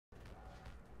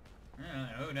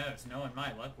Who knows? Knowing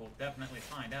my luck, we'll definitely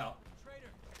find out.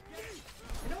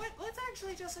 You know what? Let's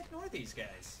actually just ignore these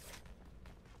guys.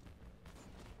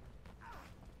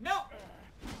 No!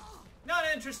 Not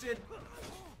interested!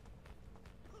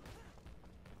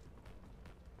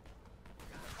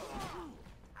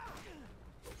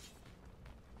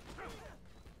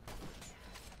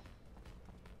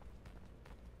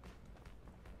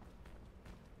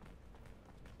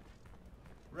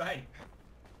 Right.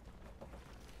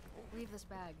 Leave this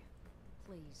bag,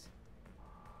 please.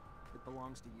 It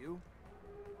belongs to you?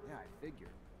 Yeah, I figured.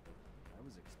 I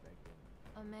was expecting.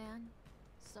 A man?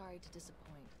 Sorry to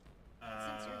disappoint.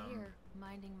 Since you're here,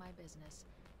 minding my business,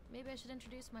 maybe I should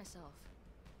introduce myself.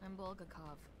 I'm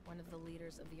Bulgakov, one of the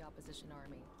leaders of the opposition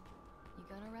army. You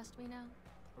gonna arrest me now?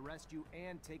 Arrest you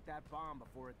and take that bomb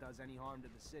before it does any harm to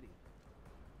the city.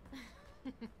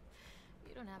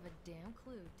 You don't have a damn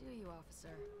clue, do you, officer?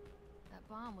 That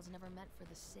bomb was never meant for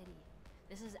the city.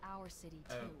 This is our city,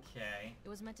 too. Okay. It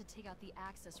was meant to take out the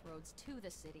access roads to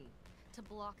the city, to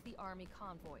block the army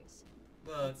convoys.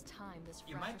 Look, It's time this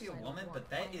you might be a woman, but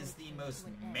that is the most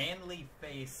manly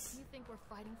face You think we're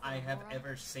fighting for I have Aurora?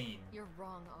 ever seen You're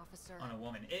wrong, officer. on a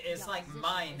woman. It's The like opposition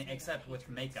mine, is made of except with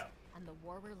patriots, makeup. And the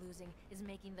war we're losing is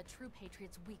making the true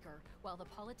patriots weaker, while the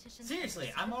politicians...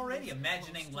 Seriously, I'm already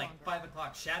imagining like stronger. 5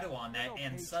 o'clock shadow on that, No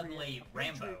and patriot. suddenly A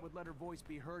patriot Rambo. would let her voice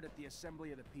be heard at the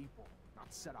assembly of the people,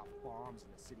 not set off bombs in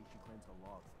the city she claims to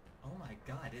love. Oh my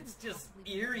god, it's just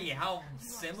eerie how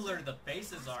similar the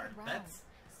faces are. That's...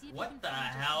 See if you What can the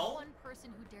find just hell? one person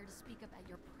who dared to speak up at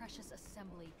your precious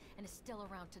assembly and is still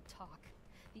around to talk.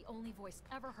 The only voice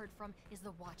ever heard from is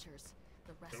the Watchers.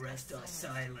 The rest are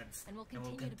silenced, And we'll and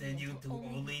will continue continue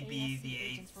to only be the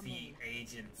agents AC remain.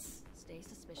 agents. Stay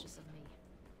suspicious of me.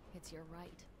 It's your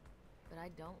right. But I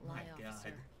don't My lie, God.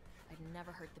 officer. I'd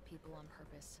never hurt the people on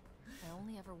purpose. I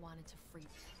only ever wanted to free...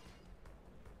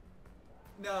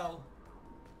 No.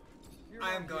 You're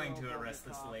I am not going hero, to arrest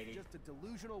this Bulgakov, lady. Just a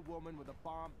delusional woman with a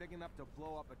bomb big enough to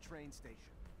blow up a train station.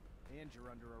 And you're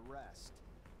under arrest.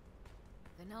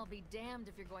 Then I'll be damned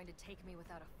if you're going to take me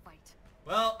without a fight.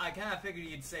 Well, I kinda figured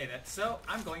you'd say that, so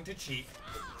I'm going to cheat.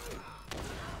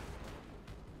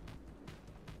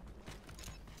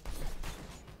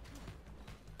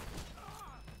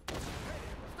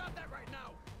 Stop that right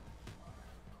now!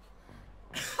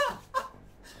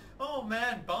 Oh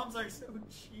man, bombs are so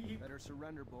cheap. Better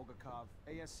surrender, Bulgakov.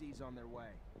 ASC's on their way.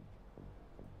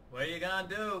 What are you gonna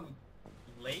do,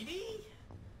 lady?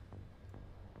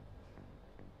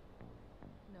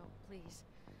 No, please.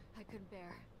 I couldn't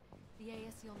bear. The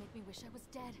ASC will make me wish I was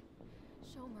dead.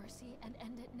 Show mercy and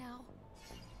end it now.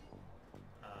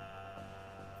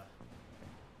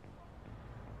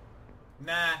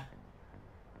 Nah.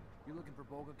 You looking for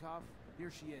Bulgakov?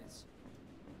 Here she is.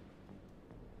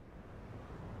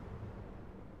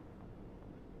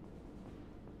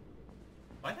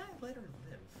 Why did I let her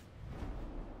live?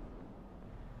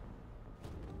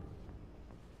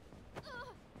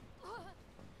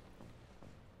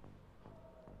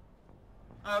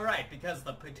 Oh, right, because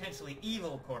the potentially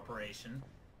evil corporation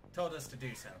told us to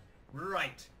do so.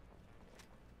 Right.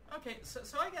 Okay, so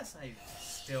I guess I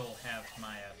still have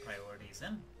my priorities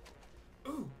in.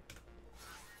 Ooh!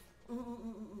 Ooh, ooh,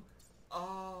 ooh, ooh.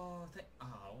 Oh,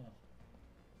 oh.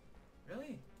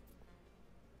 Really?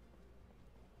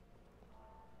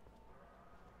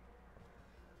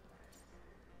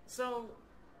 So...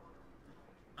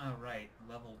 Oh, right,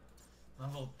 level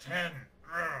 10.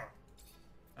 Ugh.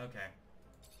 Okay.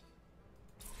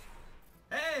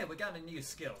 Hey, we got a new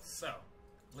skill, so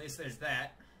at least there's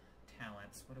that.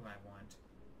 Talents, what do I want?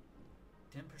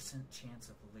 10% chance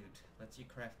of loot. Lets you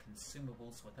craft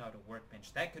consumables without a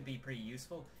workbench. That could be pretty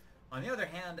useful. On the other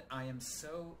hand, I am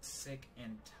so sick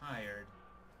and tired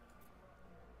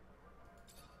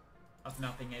of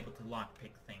not being able to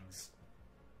lockpick things.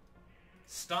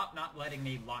 Stop not letting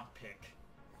me lockpick.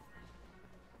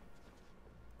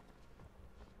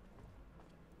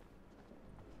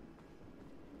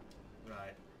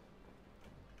 Right.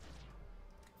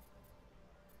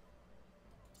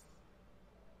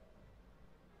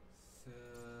 So...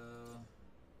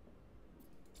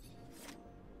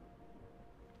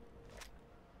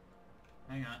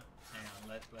 Hang on.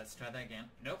 Let's try that again.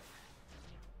 Nope.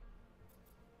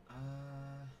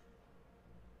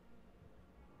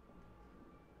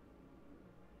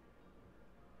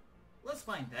 Let's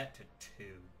find that to 2.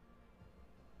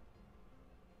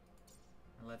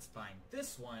 And let's find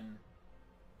this one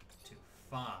to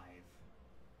 5.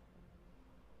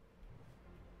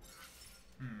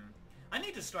 I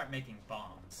need to start making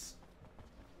bombs.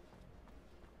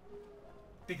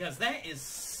 Because that is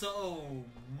so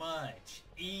much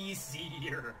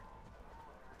easier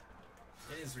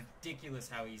It is ridiculous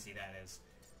how easy that is.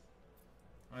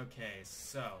 Okay,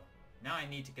 so now I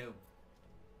need to go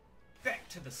back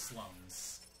to the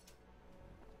slums.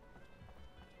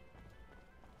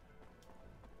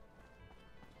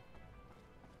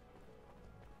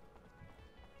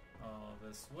 All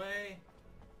this way.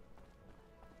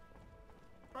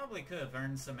 Probably could have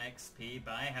earned some XP,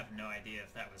 but I have no idea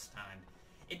if that was timed.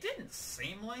 It didn't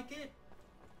seem like it.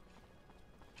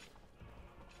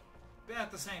 But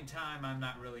at the same time, I'm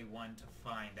not really one to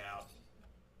find out.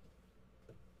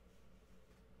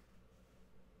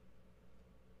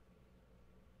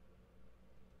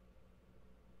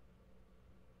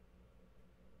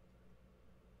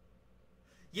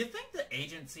 You think the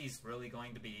agency's really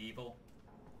going to be evil?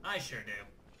 I sure do.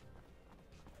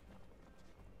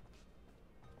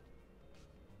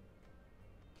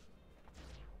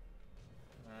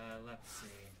 Let's see.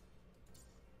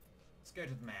 Let's go to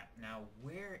the map. Now,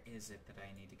 where is it that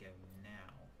I need to go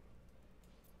now?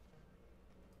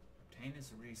 Obtain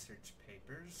his research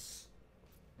papers.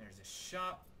 There's a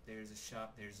shop. There's a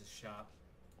shop. There's a shop.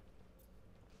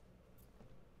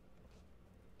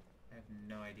 I have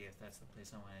no idea if that's the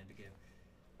place I wanted to go.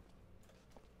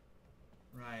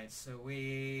 Right, so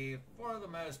we, for the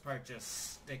most part,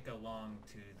 just stick along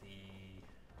to the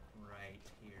right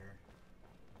here.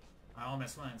 I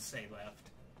almost wanted to say left.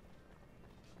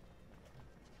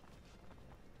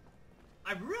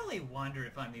 I really wonder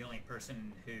if I'm the only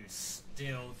person who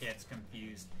still gets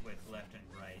confused with left and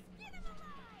right.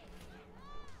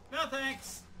 No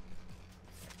thanks!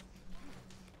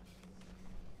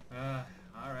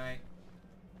 Alright.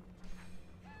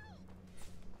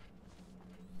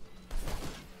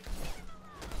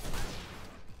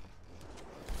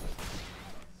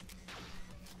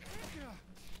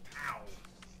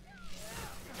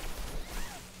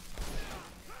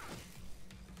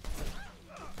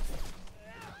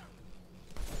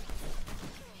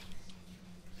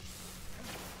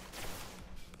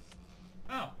 Ow.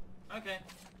 Oh, okay.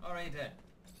 Already dead.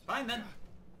 Fine then.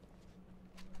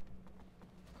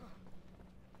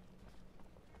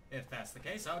 If that's the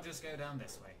case, I'll just go down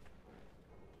this way.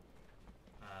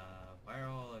 Why are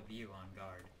all of you on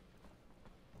guard?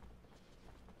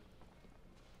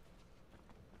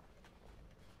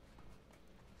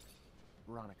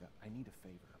 Veronica, I need a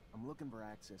favor. I'm looking for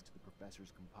access to the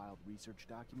professor's compiled research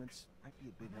documents. Might be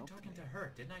a big help. I'm talking to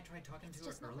her. Didn't I try talking to her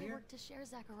Just not my earlier? work to share,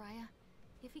 Zachariah.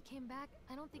 If he came back,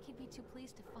 I don't think he'd be too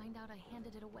pleased to find out I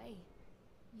handed it away.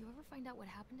 You ever find out what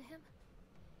happened to him?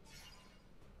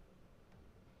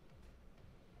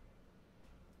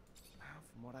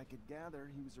 From what I could gather,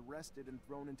 he was arrested and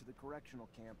thrown into the correctional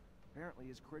camp. Apparently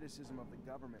his criticism of the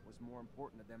government was more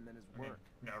important to them than his work.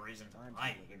 No reason to Time's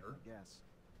lie moving, here. I guess.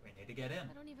 We need to get in.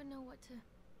 I don't even know what to...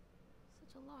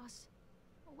 Such a loss.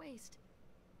 A waste.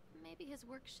 Maybe his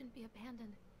work shouldn't be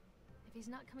abandoned. If he's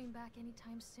not coming back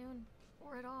anytime soon,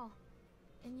 or at all,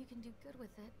 and you can do good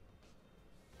with it.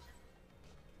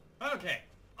 Okay,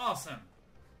 awesome.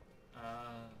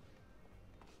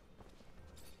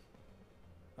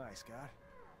 Hi, Scott.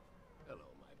 Hello,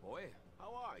 my boy.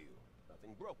 How are you?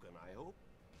 Nothing broken, I hope.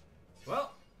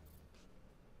 Well,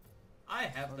 I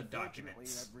have the Unfortunately,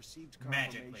 documents. I've received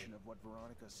Magically. confirmation of what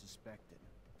Veronica suspected.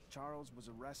 Charles was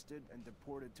arrested and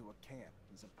deported to a camp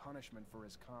as a punishment for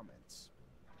his comments.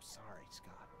 I'm sorry,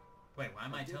 Scott. Wait, why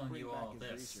am I did telling bring you back all his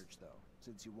this? research, though,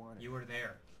 since you wanted You were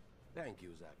there. Thank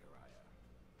you, Zachariah.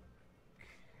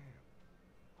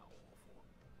 How awful.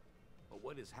 But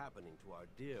what is happening to our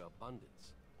dear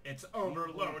abundance? It's We won't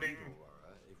overloading. be,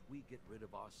 Aurora, if we get rid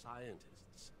of our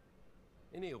scientists.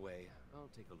 Anyway, I'll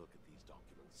take a look at these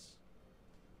documents.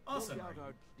 Awesome. No doubt Are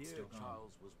our you dear still gonna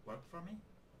Charles was work for me?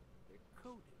 They're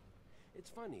coded. It's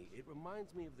funny, it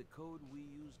reminds me of the code we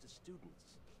used as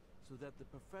students, so that the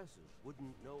professors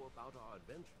wouldn't know about our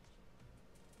adventures.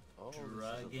 Oh, this is a little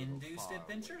Drug-induced far away.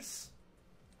 adventures?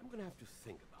 I'm gonna have to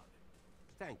think about it.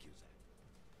 Thank you, Zach.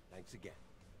 Thanks again.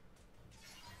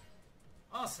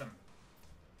 Awesome.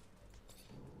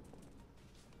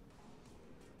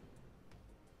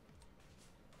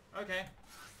 Okay.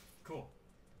 Cool.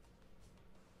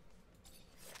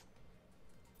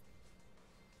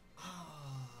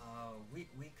 Oh, we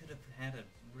could have had a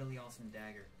really awesome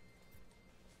dagger.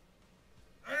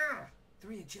 Ugh!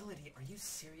 3 agility. Are you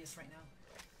serious right now?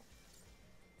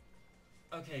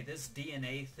 Okay, this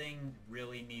DNA thing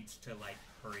really needs to, like,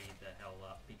 hurry the hell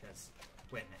up because...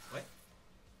 Wait a minute, what?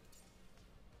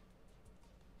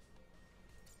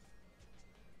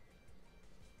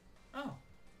 Oh,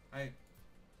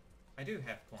 I do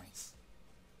have points.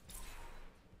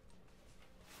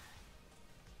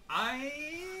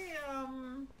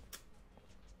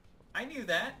 I knew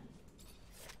that.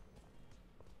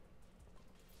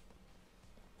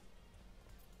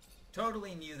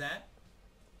 Totally knew that.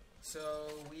 So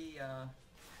we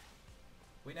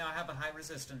now have a high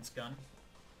resistance gun.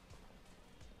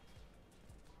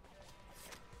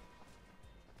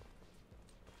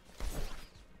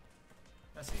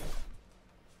 Let's see.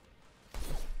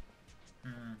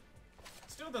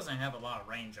 Still doesn't have a lot of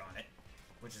range on it,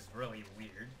 which is really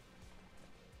weird.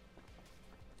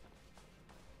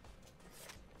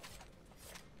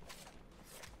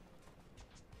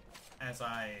 As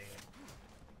I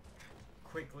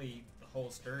quickly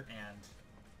holster and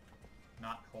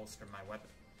not holster my weapon.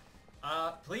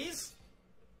 Please?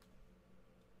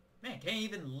 Man, can't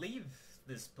even leave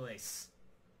this place.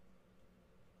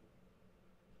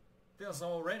 Feels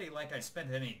already like I spent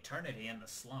an eternity in the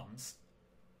slums.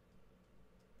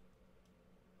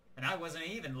 And I wasn't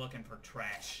even looking for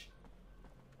trash.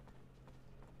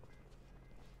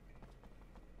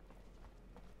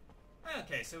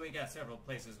 Okay, so we got several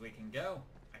places we can go,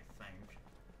 I think.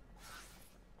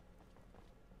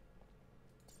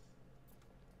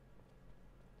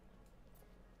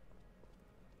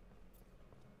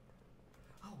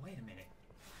 Oh, wait a minute.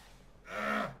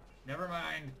 Never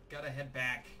mind. Gotta head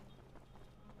back.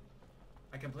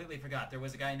 I completely forgot. There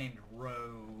was a guy named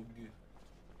Rogue.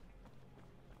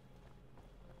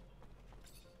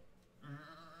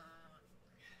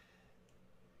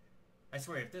 I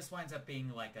swear, if this winds up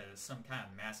being like some kind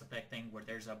of Mass Effect thing where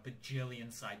there's a bajillion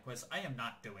side quests, I am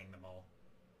not doing them all.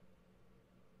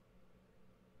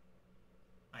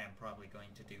 I am probably going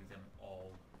to do them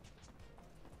all,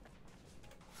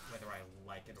 whether I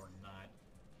like it or not.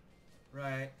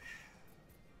 Right.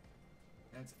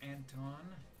 That's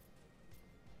Anton.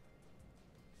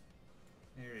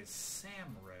 There is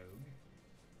Sam Rogue.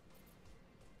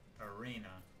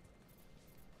 Arena.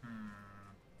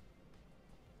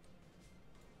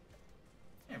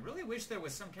 I really wish there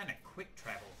was some kind of quick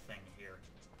travel thing here.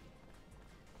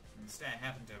 Instead of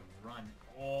having to run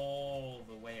all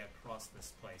the way across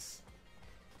this place.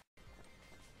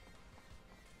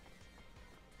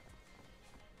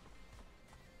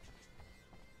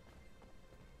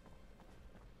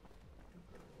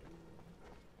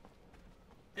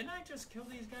 Didn't I just kill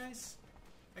these guys?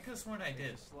 I could have sworn I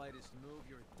did. The slightest move,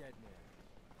 you're a dead man.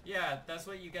 Yeah, that's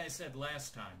what you guys said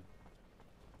last time.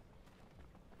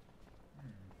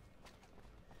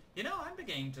 You know, I'm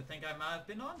beginning to think I might have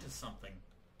been onto something.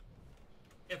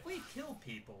 If we kill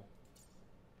people,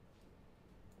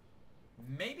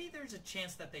 maybe there's a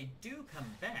chance that they do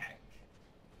come back,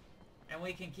 and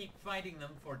we can keep fighting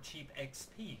them for cheap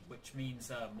XP, which means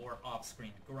more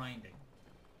off-screen grinding.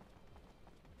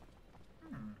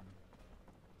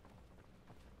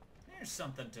 There's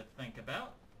something to think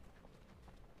about.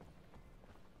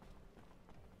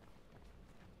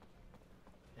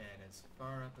 Head as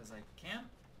far up as I can.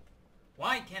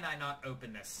 Why can I not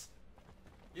open this?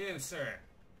 You, sir.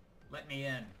 Let me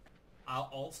in. I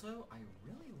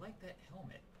really like that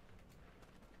helmet.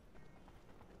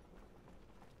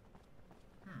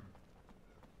 Oh,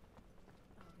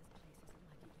 this place isn't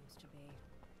like it used to be.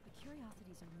 The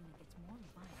Curiosity's arena gets more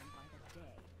violent by the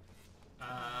day.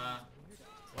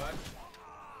 What?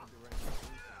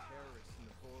 Terrorists in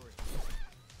the forest.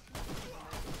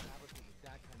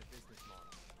 That kind of business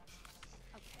model.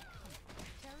 Okay,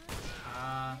 terrorists?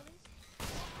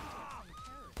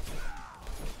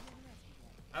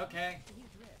 Okay.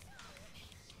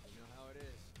 You know how it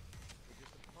is. We're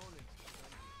just opponents to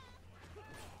some people.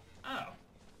 Oh.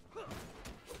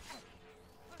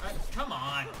 Come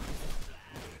on.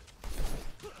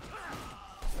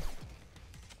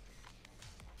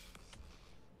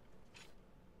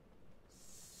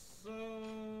 So...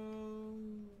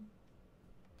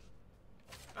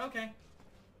 Okay.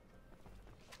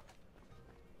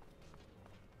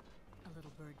 A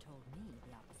little bird told me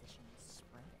the opposition is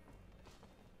spreading.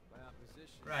 By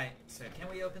opposition. Right, so can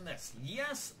we open this?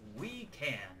 Yes, we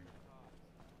can.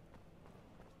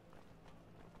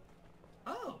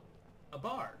 Oh, a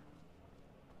bar.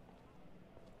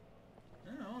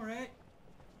 Oh, alright.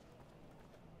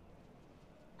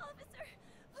 Officer,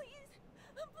 please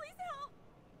help.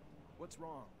 What's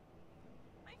wrong?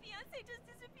 My fiancé just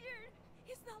disappeared.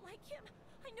 He's not like him.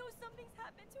 I know something's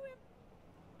happened to him.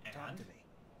 Talk to me.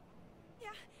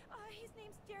 Yeah, his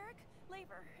name's Derek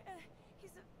Laver.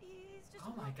 He's just.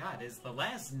 Oh my god, is the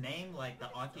last name like the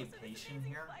occupation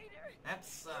here?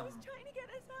 That's, He was trying to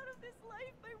get us out of this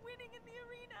life by winning in the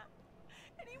arena.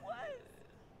 And he was.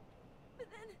 But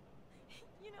then,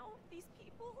 you know, these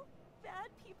people,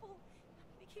 bad people,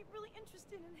 became really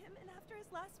interested in him. And after his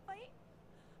last fight,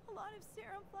 a lot of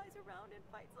serum flies around in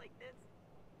fights like this.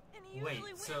 And he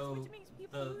usually wins, which means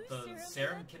people lose the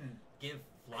serum can give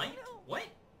flight? What?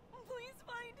 Please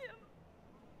find him.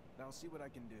 I'll see what I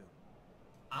can do.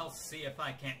 I'll see if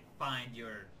I can't find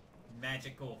your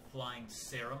magical flying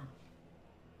serum.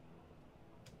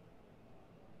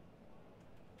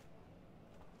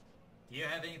 Do you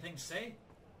have anything to say?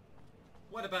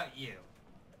 What about you?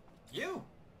 You?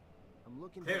 I'm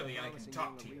looking Clearly, for a I can promising talk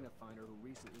young to you. arena finder who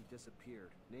recently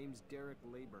disappeared. Name's Derek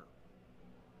Labor.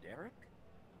 Derek?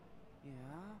 Yeah,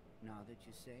 now that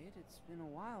you say it, it's been a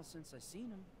while since I seen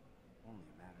him. Only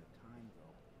a matter of time,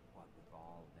 though, what with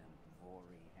all them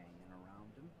Vori hanging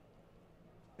around him.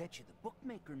 Bet you the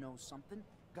bookmaker knows something.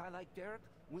 Guy like Derek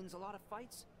wins a lot of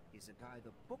fights. He's a guy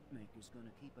the bookmaker's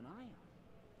gonna keep an eye on.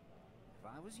 If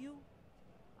I was you,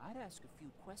 I'd ask a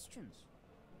few questions.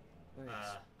 Thanks.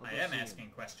 I'll I go am see him. asking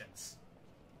questions.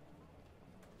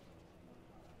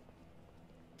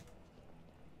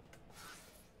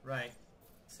 Right.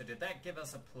 So did that give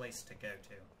us a place to go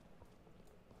to?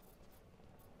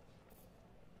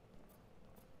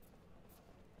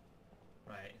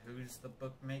 Right, who's the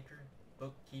bookmaker?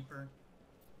 Bookkeeper?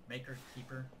 Maker?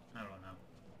 Keeper? I don't know.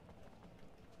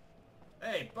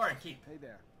 Hey, barkeep! Hey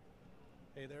there.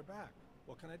 Hey, they're back.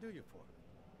 What can I do you for?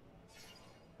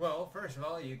 Well, first of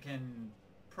all, you can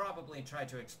probably try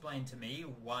to explain to me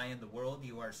why in the world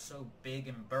you are so big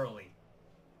and burly.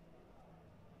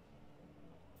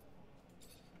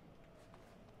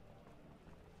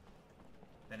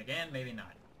 Then again, maybe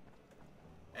not.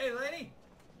 Hey, lady!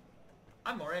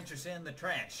 I'm more interested in the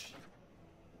trash.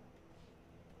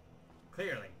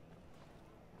 Clearly.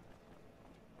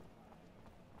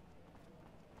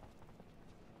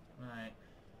 Right.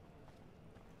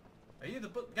 Are you the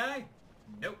book guy?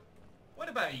 Nope. What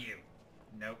about you?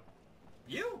 Nope.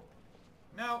 You?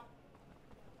 No.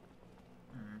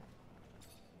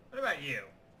 What about you?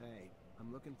 Hey,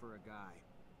 I'm looking for a guy.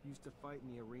 Used to fight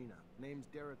in the arena. Name's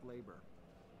Derek Labor.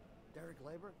 Derek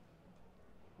Labor?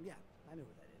 Yeah, I know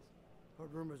who that is.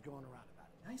 Heard rumors going around about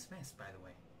it. Nice mess, by the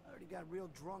way. I heard he got real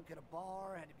drunk at a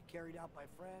bar, had to be carried out by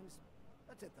friends.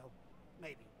 That's it, though.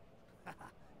 Maybe.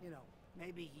 You know,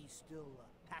 maybe he's still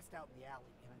passed out in the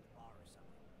alley behind the bar or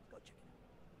something. Go check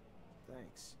it out.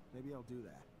 Thanks. Maybe I'll do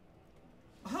that.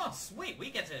 Oh, sweet! We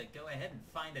get to go ahead and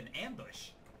find an ambush.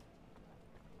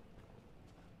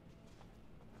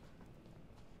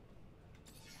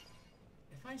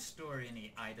 If I store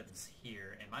any items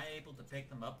here, am I able to pick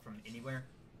them up from anywhere?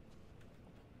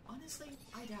 Honestly,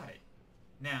 I doubt it.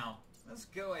 Now, let's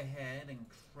go ahead and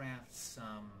craft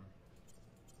some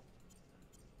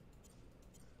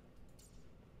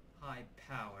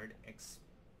high-powered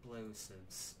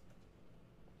explosives.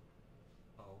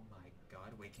 Oh my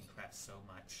god, we can craft so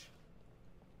much.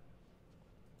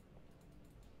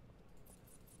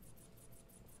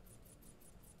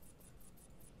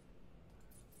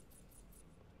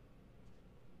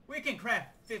 We can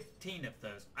craft 15 of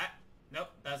those. Nope,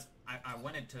 I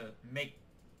wanted to make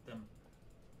them.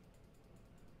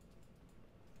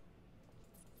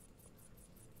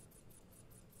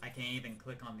 I can't even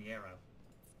click on the arrow.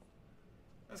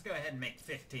 Let's go ahead and make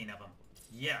 15 of them.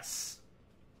 Yes!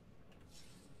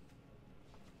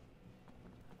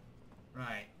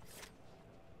 Right.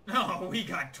 Oh, we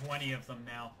got 20 of them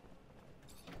now.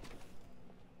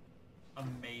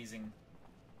 Amazing.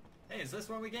 Hey, is this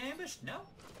where we get ambushed? No?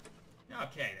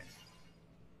 Okay, then.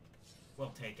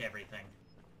 We'll take everything.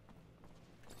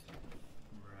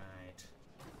 Right.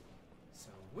 So,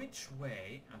 which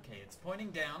way? Okay, it's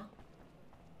pointing down.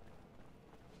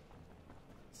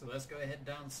 So let's go ahead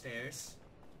downstairs.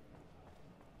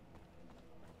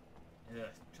 Ugh,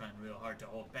 trying real hard to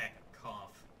hold back a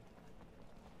cough.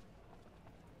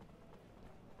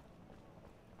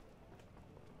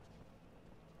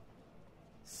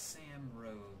 Sam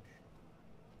Rogue.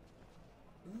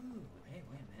 Ooh, hey,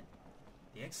 wait a minute.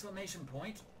 The exclamation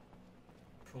point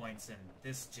points in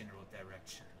this general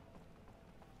direction.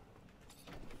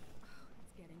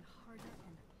 It's getting harder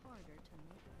and harder to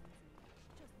make easy.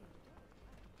 Just the other day.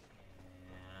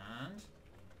 And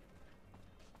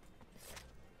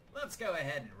let's go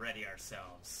ahead and ready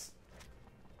ourselves.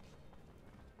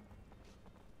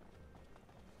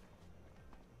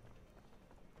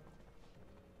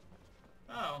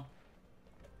 Oh.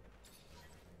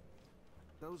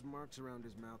 Those marks around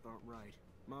his mouth aren't right.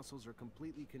 Muscles are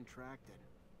completely contracted.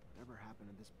 Whatever happened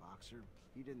to this boxer?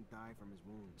 He didn't die from his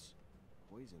wounds.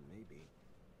 Poison, maybe.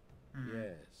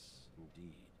 Yes,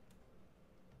 indeed.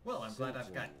 Well, I'm glad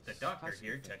I've got the doctor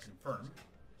here to confirm.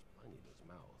 There's plenty in his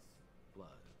mouth.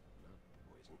 Blood, not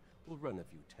poison. We'll run a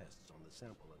few tests on the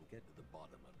sample and get to the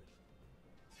bottom of it.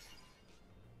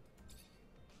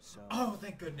 So... Oh,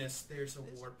 thank goodness, there's a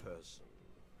This warp. person,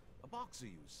 a boxer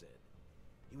you said,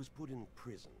 he was put in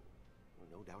prison. Well,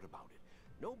 no doubt about it.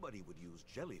 Nobody would use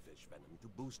jellyfish venom to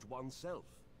boost oneself.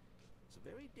 It's a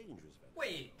very dangerous venom.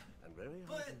 Wait, and very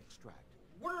hard to extract.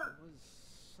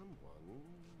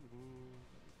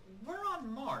 We're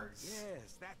on Mars.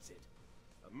 Yes, that's it.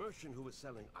 A merchant who was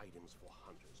selling items for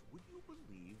hunters. Would you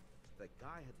believe that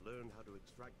guy had learned how to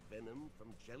extract venom from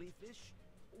jellyfish?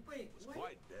 Wait, It was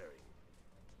quite daring.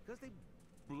 Because they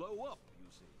blow up, you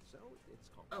see. So it's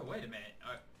complicated. Oh, wait a minute.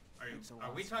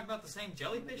 Are we talking about the same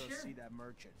jellyfish here? See that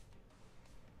merchant.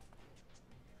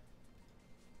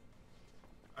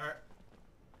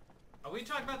 Are we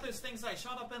talking about those things I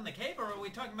shot up in the cave, or are we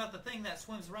talking about the thing that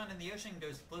swims around in the ocean and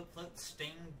goes float, float,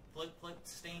 sting, float, float,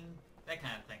 sting, that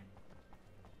kind of thing?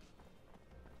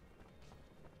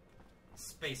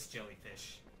 Space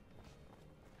jellyfish.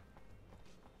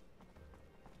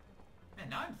 Man,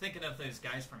 now I'm thinking of those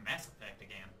guys from Mass Effect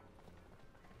again.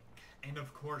 And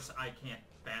of course, I can't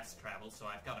fast travel, so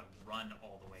I've got to run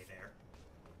all the way there.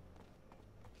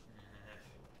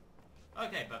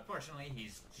 Okay, but fortunately,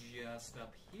 he's just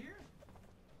up here.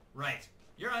 Right.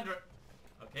 You're under...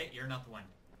 Okay, you're not the one.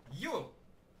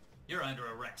 You're under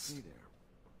arrest. Hey there.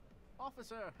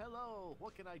 Officer, hello.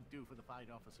 What can I do for the fine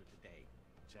officer today?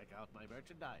 Check out my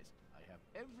merchandise. I have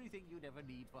everything you'd ever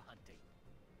need for hunting.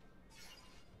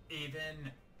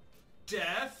 Even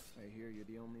death? I hear you're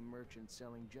the only merchant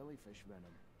selling jellyfish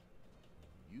venom.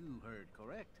 You heard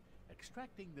correct.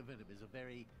 Extracting the venom is a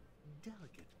very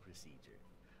delicate procedure.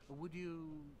 Would you...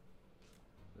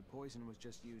 The poison was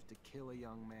just used to kill a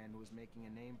young man who was making a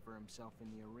name for himself in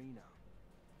the arena.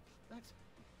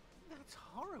 That's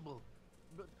horrible.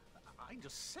 But I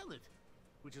just sell it,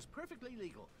 which is perfectly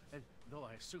legal. And though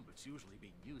I assume it's usually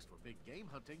being used for big game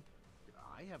hunting,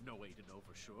 I have no way to know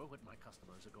for sure what my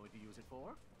customers are going to use it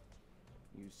for.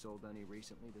 You sold any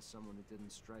recently to someone who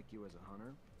didn't strike you as a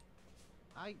hunter?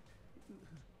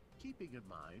 Keeping in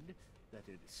mind that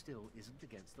it still isn't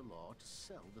against the law to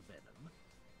sell the venom,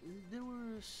 there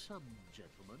were some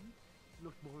gentlemen,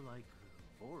 looked more like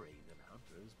Vori than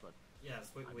hunters, but...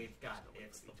 Yes, we've got it.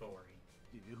 It's the Vori.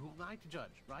 Who am I to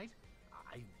judge, right?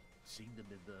 I've seen them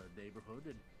in the neighborhood,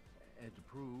 and to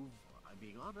prove I'm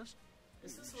being honest,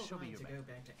 Is this show a me line your to venom.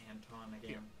 go back to Anton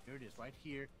again? Here it is, right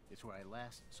here. It's where I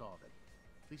last saw them.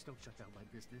 Please don't shut down my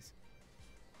business.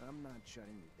 I'm not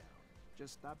shutting you down.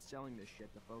 Just stop selling this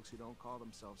shit to folks who don't call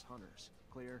themselves hunters.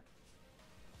 Clear?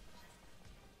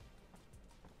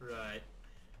 Right.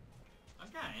 I'm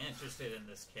kind of interested in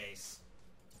this case.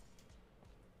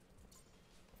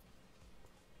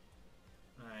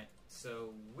 Alright, so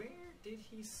where did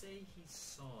he say he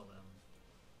saw them?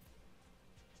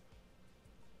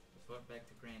 Report back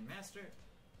to Grandmaster.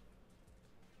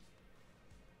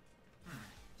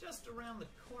 Just around the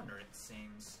corner, it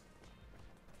seems.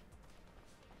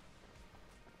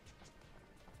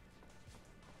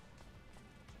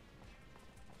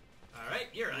 Alright,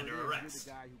 you're under arrest.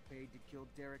 You're the guy who paid to kill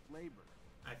Derek Labor.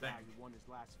 I The think. guy who won his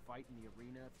last fight in the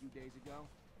arena a few days ago.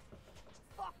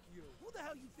 Fuck you. Who the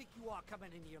hell you think you are coming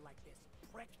in here like this,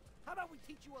 prick? How about we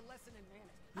teach you a lesson in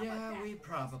manners? How about Yeah, that? we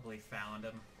probably found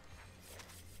him.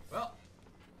 Well,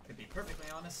 to be perfectly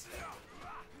honest.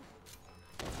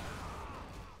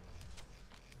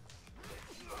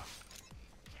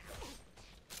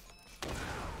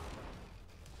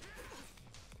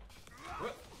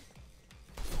 Whoop.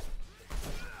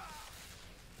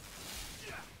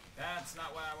 That's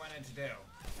not what I wanted to do.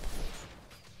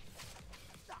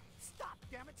 Stop,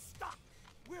 damn it, stop!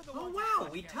 We're the Oh ones wow,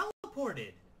 who we got Derek.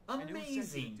 teleported! And who sent you to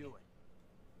Amazing! do it?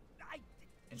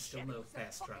 And still Shit, no it was that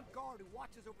fast fucking travel. guard who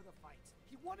watches over the fights.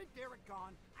 He wanted Derek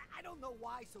gone. I don't know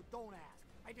why, so don't ask.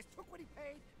 I just took what he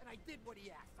paid, and I did what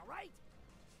he asked, alright?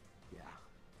 Yeah,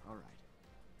 alright.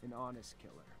 An honest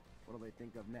killer. What'll they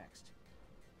think of next?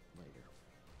 Later.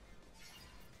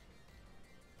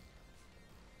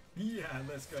 Yeah,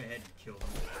 let's go ahead and kill them.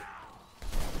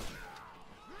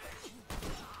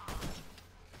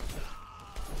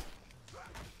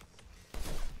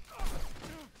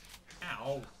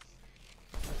 Ow.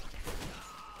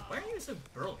 Why are you so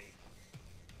burly?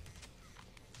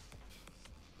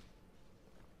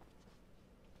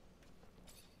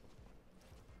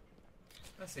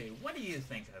 Let's see, what do you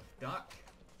think of, Doc?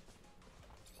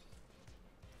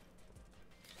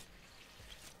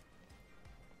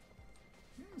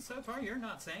 So far, you're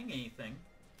not saying anything.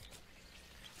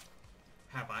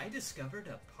 Have I discovered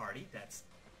a party that's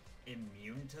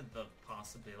immune to the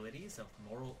possibilities of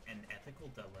moral and ethical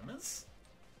dilemmas?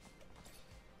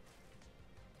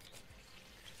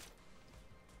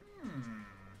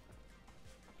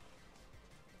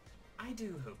 I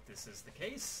do hope this is the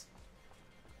case.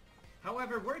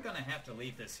 However, we're gonna have to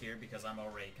leave this here because I'm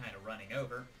already kind of running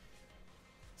over.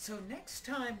 So next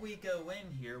time we go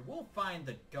in here, we'll find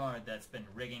the guard that's been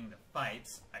rigging the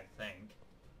fights, I think.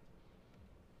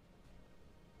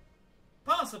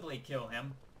 Possibly kill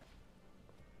him.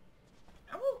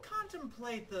 I will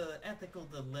contemplate the ethical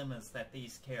dilemmas that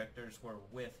these characters were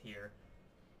with here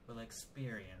will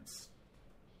experience.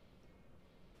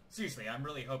 Seriously, I'm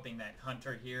really hoping that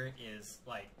Hunter here is,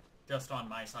 like, just on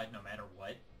my side no matter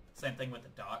what. Same thing with the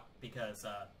doc, because,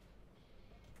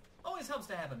 always helps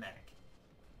to have a medic.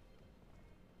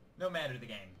 No matter the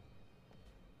game.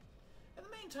 In the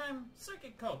meantime,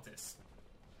 Circuitcultist,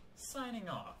 signing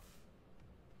off.